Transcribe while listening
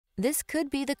This could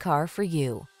be the car for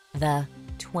you. The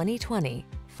 2020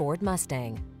 Ford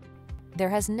Mustang. There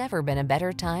has never been a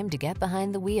better time to get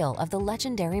behind the wheel of the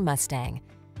legendary Mustang.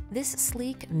 This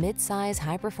sleek, mid-size,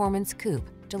 high-performance coupe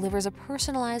delivers a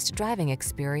personalized driving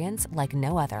experience like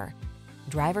no other.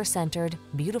 Driver-centered,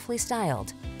 beautifully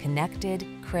styled, connected,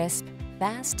 crisp,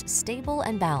 fast, stable,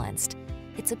 and balanced.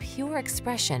 It's a pure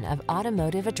expression of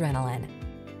automotive adrenaline.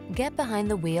 Get behind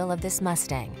the wheel of this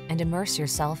Mustang and immerse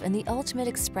yourself in the ultimate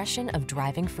expression of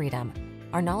driving freedom.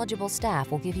 Our knowledgeable staff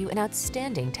will give you an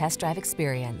outstanding test drive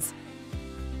experience.